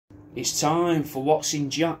It's time for what's in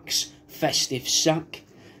Jack's festive sack.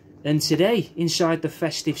 And today, inside the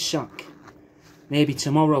festive sack, maybe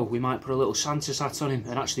tomorrow we might put a little Santa's hat on him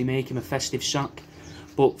and actually make him a festive sack.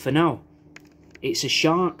 But for now, it's a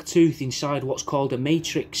shark tooth inside what's called a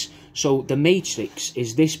matrix. So the matrix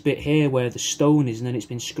is this bit here where the stone is, and then it's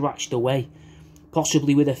been scratched away.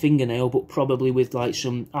 Possibly with a fingernail, but probably with like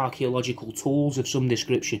some archaeological tools of some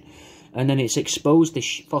description. And then it's exposed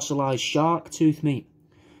this fossilised shark tooth, mate.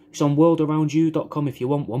 It's on worldaroundyou.com if you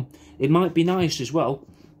want one. It might be nice as well,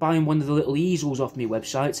 buying one of the little easels off my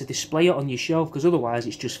website to display it on your shelf, because otherwise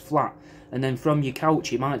it's just flat. And then from your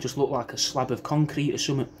couch it might just look like a slab of concrete or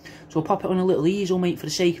something. So I'll pop it on a little easel, mate, for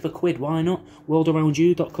the sake of £1. Why not?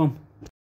 worldaroundyou.com.